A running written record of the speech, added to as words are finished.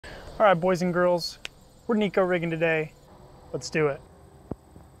All right, boys and girls, we're Neko rigging today. Let's do it.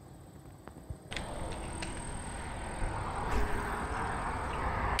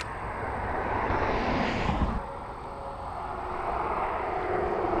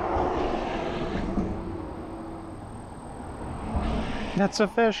 That's a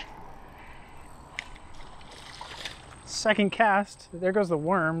fish. Second cast, there goes the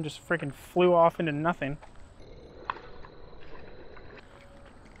worm, just freaking flew off into nothing.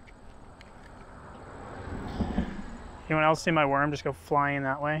 Anyone else see my worm just go flying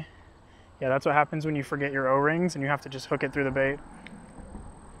that way? Yeah, that's what happens when you forget your O-rings and you have to just hook it through the bait.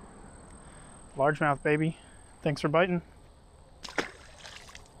 Largemouth, baby. Thanks for biting.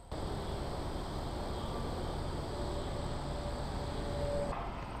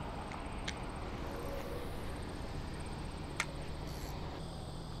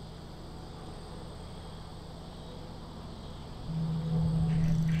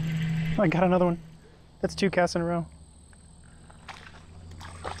 I got another one. That's 2 casts in a row.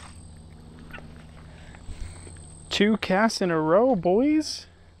 2 casts in a row, boys.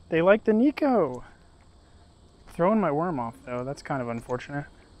 They like the Neko. Throwing my worm off though. That's kind of unfortunate.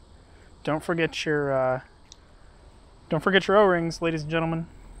 Don't forget your O-rings, ladies and gentlemen.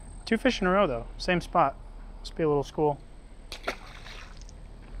 2 fish in a row though. Same spot. Must be a little school.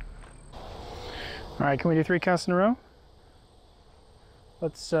 All right, can we do 3 casts in a row?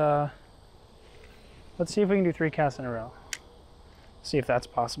 Let's see if we can do 3 casts in a row. See if that's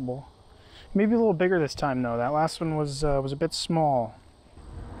possible. Maybe a little bigger this time though. That last one was a bit small.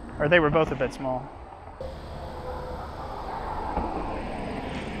 Or they were both a bit small.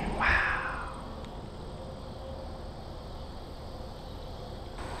 Wow.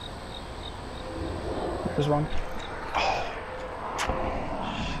 There's one. Oh.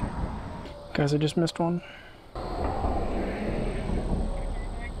 Guys, I just missed one.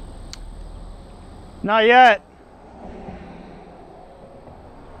 Not yet.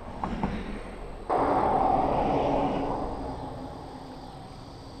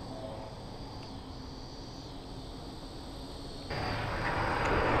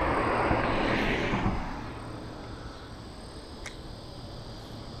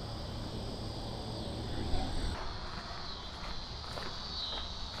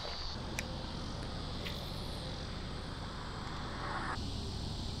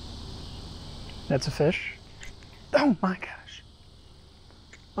 That's a fish. Oh my gosh.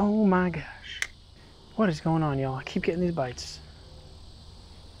 Oh my gosh. What is going on, y'all? I keep getting these bites.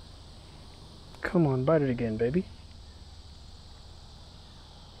 Come on, bite it again, baby.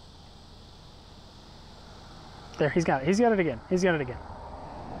 There, he's got it. He's got it again. He's got it again.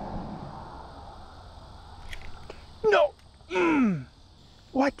 No!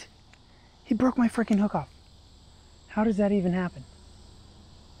 What? He broke my freaking hook off. How does that even happen?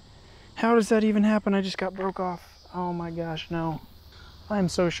 How does that even happen? I just got broke off. Oh my gosh, no. I'm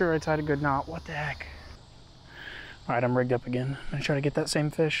so sure I tied a good knot. What the heck? All right, I'm rigged up again. I'm gonna try to get that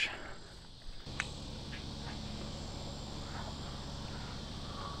same fish.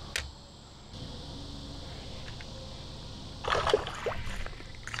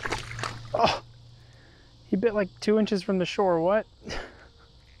 Oh, he bit like 2 inches from the shore. What?